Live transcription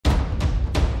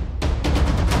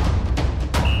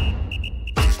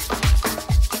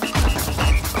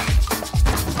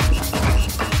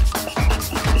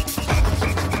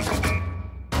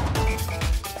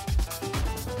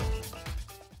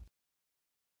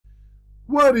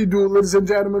What do you do, ladies and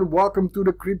gentlemen? Welcome to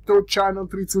the Crypto Channel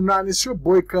 329. It's your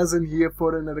boy Cousin here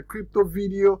for another crypto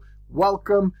video.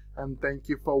 Welcome and thank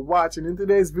you for watching. In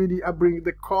today's video, I bring you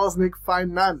the Cosmik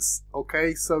Finance.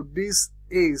 Okay, so this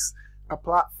is a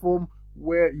platform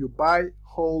where you buy,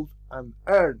 hold, and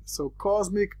earn. So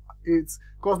Cosmik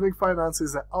Finance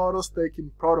is an auto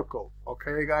staking protocol.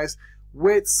 Okay, guys,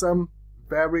 with some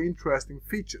very interesting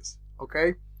features.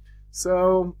 Okay,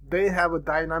 so they have a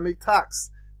dynamic tax.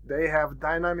 They have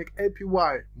dynamic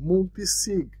APY,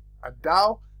 multi-sig, a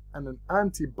DAO, and an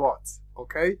anti-bot.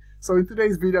 Okay, so in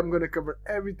today's video, I'm going to cover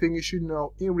everything you should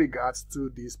know in regards to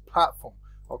this platform.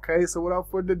 Okay, so without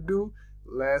further ado,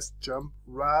 let's jump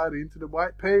right into the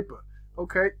white paper.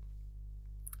 Okay,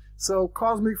 so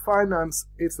Cosmik Finance,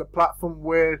 it's the platform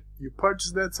where you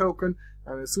purchase that token,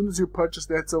 and as soon as you purchase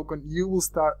that token, you will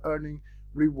start earning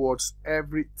rewards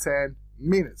every 10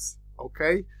 minutes.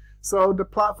 Okay, so the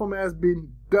platform has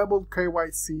been double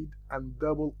KYC'd and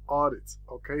double audited.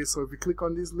 Okay, so if you click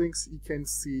on these links, you can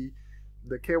see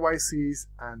the KYCs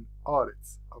and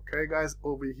audits. Okay, guys,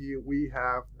 over here we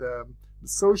have the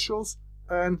socials,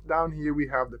 and down here we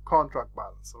have the contract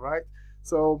balance. All right,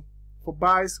 so for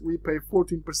buys we pay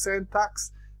 14%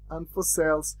 tax, and for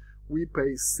sales we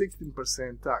pay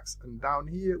 16% tax. And down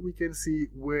here we can see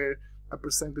where a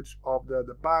percentage of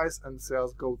the buys and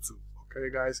sales go to. Okay,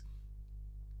 guys.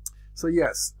 So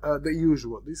yes, the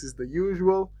usual. This is the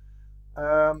usual.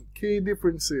 Key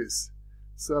differences.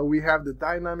 So we have the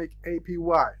dynamic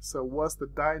APY. So what's the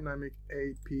dynamic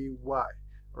APY?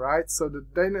 Right. So the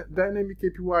dynamic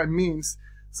APY means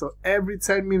so every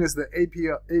 10 minutes the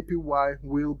APY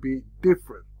will be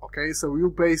different. Okay. So we'll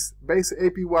base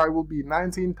APY will be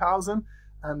 19,000,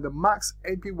 and the max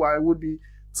APY would be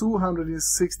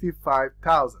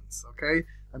 265,000. Okay,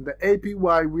 and the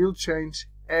APY will change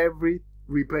every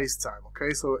rebase time.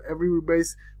 Okay, so every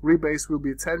rebase will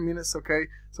be 10 minutes. Okay,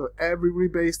 so every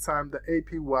rebase time the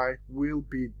APY will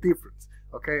be different.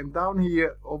 Okay, and down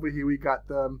here, over here, we got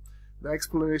the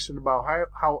explanation about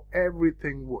how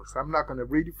everything works. I'm not going to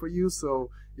read it for you, so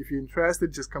if you're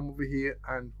interested, just come over here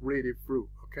and read it through.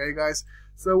 Okay, guys,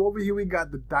 so over here we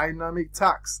got the dynamic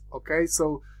tax. Okay,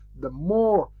 so the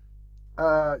more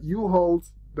you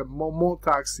hold, the more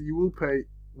tax you will pay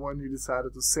when you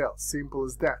decided to sell. Simple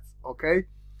as that. Okay,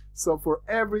 so for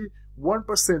every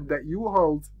 1% that you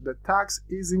hold, the tax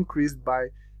is increased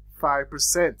by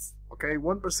 5%. Okay,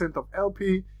 1% of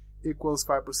LP equals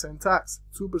 5% tax,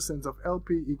 2% of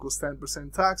LP equals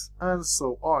 10% tax, and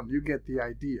so on. You get the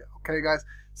idea. Okay, guys,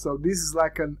 so this is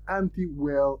like an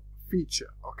anti-whale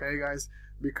feature. Okay, guys,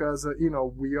 because you know,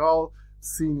 we all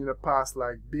seen in the past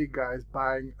like big guys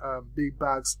buying big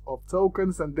bags of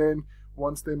tokens, and then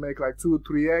once they make like 2 or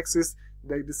 3x's,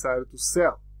 they decided to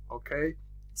sell. Okay,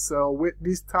 so with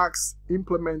this tax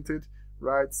implemented,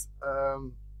 right,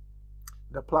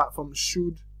 the platform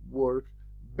should work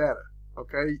better.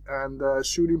 Okay, and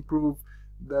should improve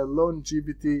the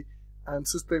longevity and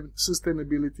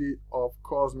sustainability of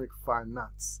Cosmik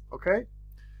Finance. Okay,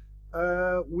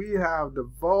 we have the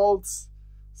vaults.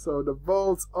 So the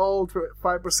vaults,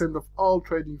 5% of all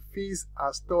trading fees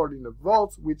are stored in the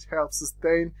vault, which helps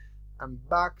sustain and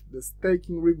back the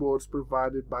staking rewards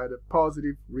provided by the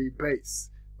positive rebase.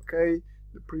 Okay,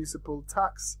 the principal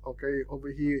tax. Okay, over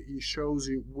here it shows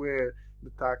you where the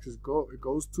taxes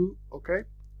goes to. Okay,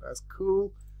 that's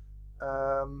cool.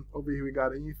 Over here we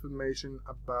got information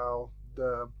about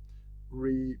the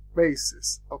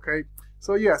rebases. Okay,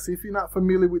 so yes, if you're not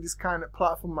familiar with this kind of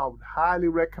platform, I would highly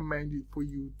recommend it for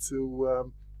you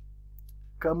to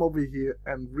come over here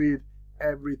and read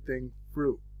everything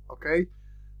through. Okay,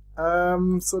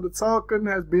 so the token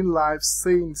has been live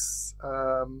since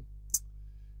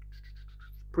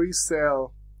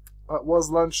pre-sale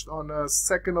was launched on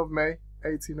 2nd of May,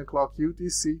 18 o'clock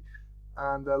UTC,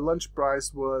 and the launch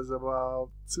price was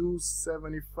about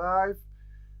 275,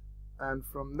 and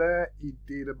from there it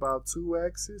did about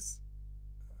 2x's.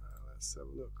 Let's have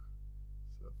a look.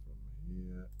 So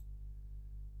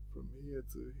from here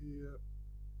to here,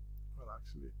 well,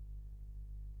 actually,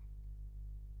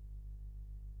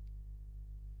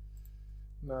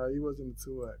 no, it wasn't a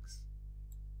 2x.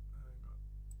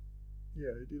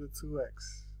 Yeah, it did a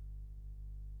 2x.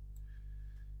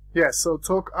 Yeah, so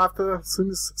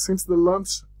since the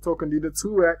launch, token did a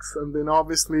 2x, and then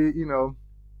obviously, you know,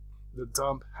 the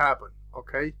dump happened.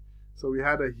 Okay, so we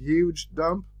had a huge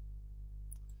dump,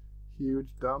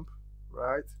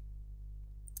 right?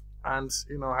 And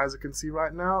you know, as you can see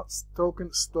right now,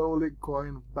 token slowly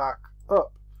going back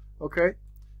up. Okay,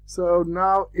 so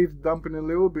now it's dumping a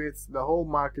little bit. The whole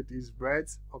market is red.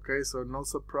 Okay, so no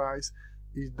surprise.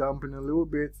 is dumping a little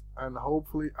bit, and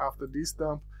hopefully after this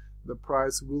dump the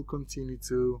price will continue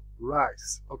to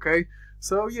rise. Okay,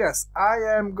 so yes, I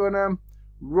am gonna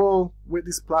roll with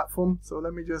this platform. So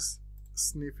let me just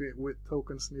sniff it with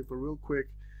token sniffer real quick.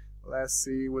 Let's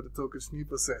see what the token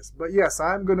sniffer says. But yes,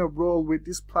 I'm gonna roll with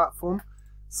this platform.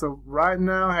 So right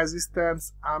now, as it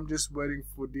stands, I'm just waiting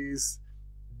for this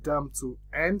dump to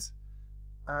end,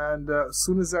 and as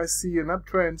soon as I see an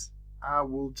uptrend, I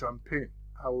will jump in.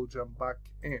 I will jump back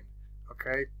in.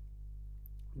 Okay,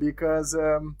 because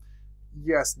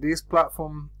yes, this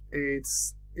platform,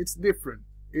 it's different.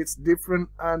 It's different,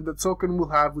 and the token will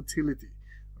have utility.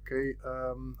 Okay,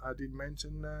 I did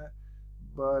mention that,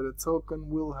 but the token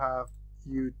will have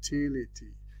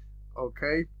utility.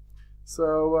 Okay,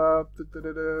 so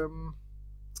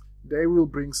they will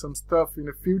bring some stuff in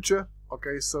the future.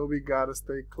 Okay, so we gotta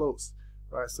stay close,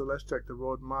 right? So let's check the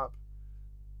roadmap.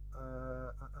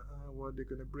 What they're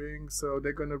gonna bring? So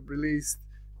they're gonna release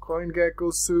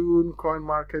CoinGecko soon,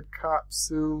 CoinMarketCap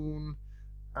soon,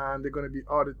 and they're gonna be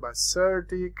audited by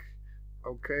Certic.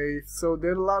 Okay, so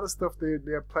there's a lot of stuff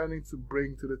they're planning to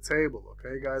bring to the table.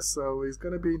 Okay, guys, so it's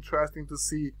gonna be interesting to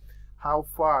see how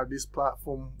far this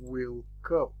platform will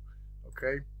go.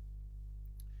 Okay,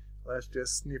 let's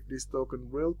just sniff this token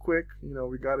real quick. You know,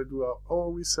 we got to do our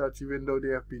own research. Even though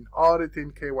they have been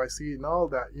auditing KYC and all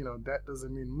that, you know, that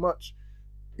doesn't mean much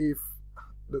if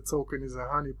the token is a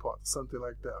honeypot, something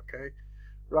like that. Okay,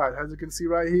 right, as you can see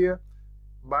right here,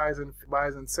 buys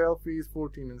and sell fees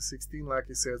 14 and 16, like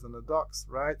it says on the docs,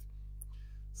 right?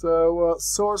 So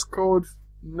source code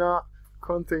not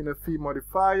contain a fee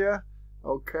modifier.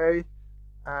 Okay,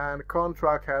 and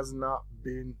contract has not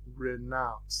been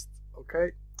renounced.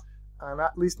 Okay, and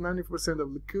at least 90%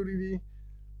 of liquidity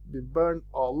been burned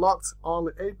or locked.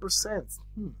 Only 8%.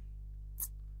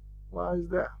 Why is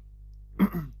that?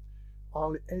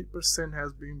 Only 8%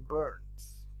 has been burned.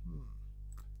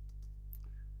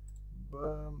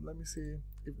 But let me see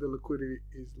if the liquidity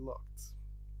is locked.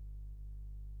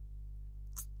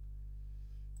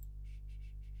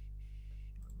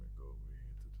 Let me go over here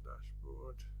to the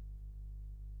dashboard.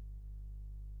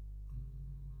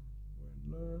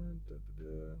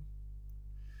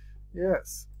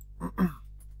 Yes.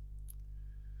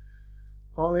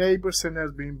 Only 8%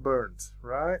 has been burned,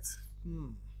 right?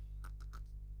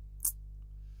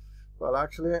 Well,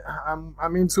 actually,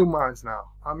 I'm in two minds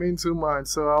now. I'm in two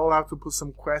minds, so I'll have to put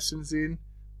some questions in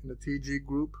the TG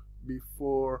group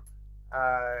before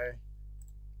I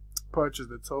purchase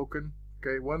the token.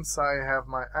 Okay, once I have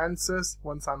my answers,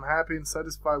 once I'm happy and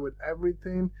satisfied with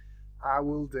everything, I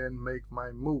will then make my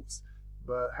moves.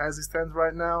 But as it stands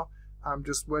right now, I'm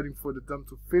just waiting for the dump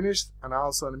to finish, and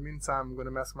also in the meantime, I'm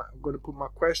gonna put my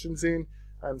questions in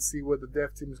and see what the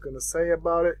dev team is gonna say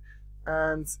about it.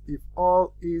 And if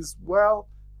all is well,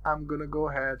 I'm gonna go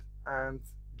ahead and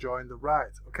join the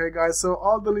ride. Okay, guys, so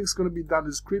all the links gonna be down in the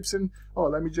description. Oh,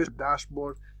 let me just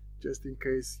dashboard just in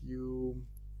case you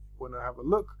wanna have a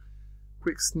look.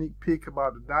 Quick sneak peek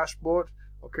about the dashboard.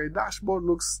 Okay, dashboard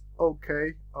looks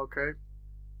okay. Okay,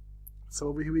 so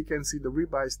over here we can see the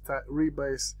rebase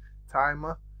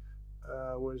timer.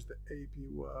 Where's the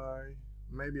APY?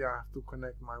 Maybe I have to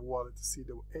connect my wallet to see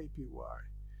the APY.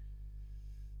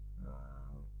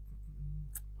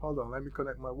 Hold on, let me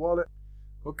connect my wallet.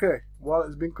 Okay, wallet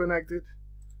has been connected,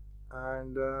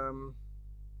 and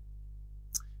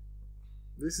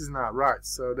this is not right.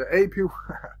 So the APY,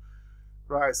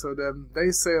 right? So they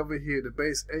say over here the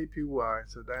base APY,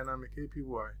 so dynamic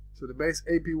APY. So the base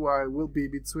APY will be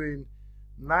between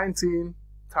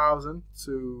 19,000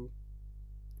 to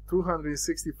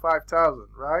 265,000,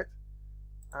 right?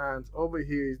 And over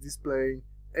here is displaying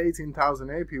 18,000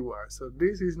 APY. So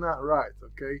this is not right.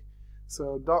 Okay,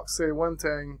 so docs say one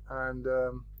thing, and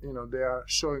you know, they are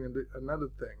showing another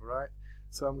thing, right?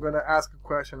 So I'm gonna ask a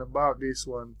question about this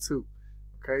one too.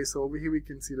 Okay, so over here we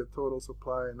can see the total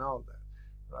supply and all that,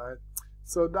 right?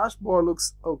 So dashboard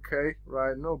looks okay,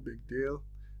 right? No big deal.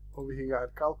 Over here you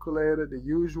got calculator, the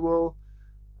usual,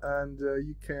 and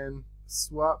you can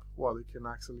swap. Well, you can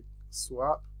actually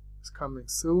swap. It's coming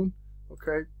soon.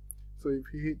 Okay, so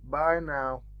if you hit buy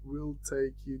now, will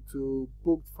take you to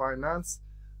booked finance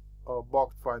or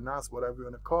booked finance, whatever you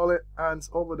want to call it, and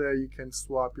over there you can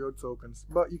swap your tokens.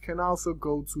 But you can also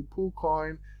go to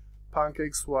PoolCoin,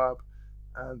 Pancakeswap,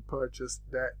 and purchase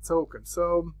that token.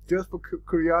 So just for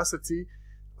curiosity,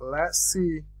 let's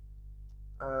see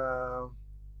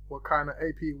what kind of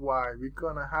APY we're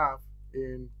gonna have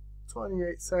in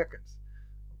 28 seconds.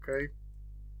 Okay,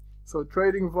 so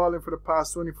trading volume for the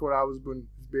past 24 hours has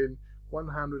been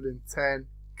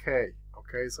 110K.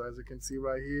 Okay, so as you can see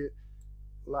right here,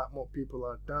 a lot more people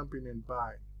are dumping and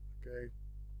buying. Okay,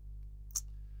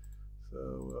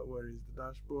 so where is the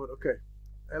dashboard? Okay,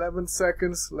 11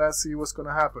 seconds. Let's see what's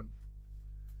gonna happen.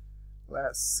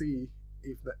 Let's see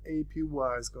if the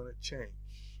APY is gonna change.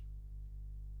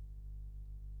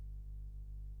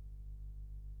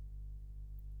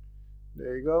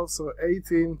 There you go. So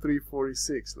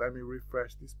 18,346. Let me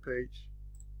refresh this page.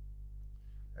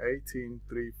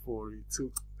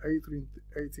 18,342.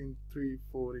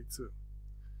 18,342.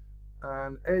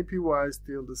 And APY is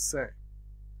still the same.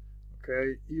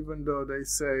 Okay, even though they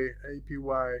say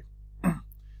APY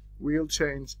will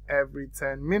change every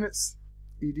 10 minutes,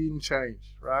 it didn't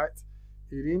change, right?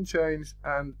 It didn't change,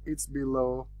 and it's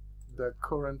below the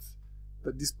current,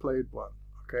 the displayed one.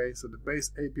 Okay, so the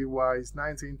base APY is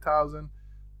 19,000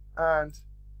 and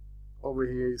over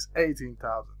here is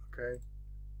 18,000. Okay,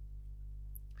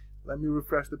 let me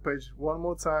refresh the page one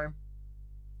more time,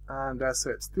 and that's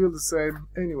it. Still the same.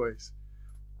 Anyways,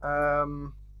 I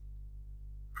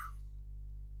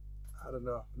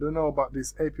don't know about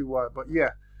this APY, but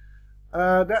yeah,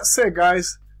 that's it,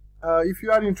 guys. If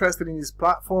you are interested in this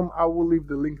platform, I will leave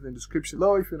the link in the description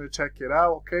below if you want to check it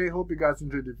out. Okay, hope you guys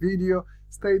enjoyed the video.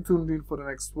 Stay tuned in for the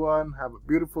next one. Have a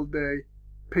beautiful day.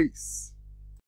 Peace.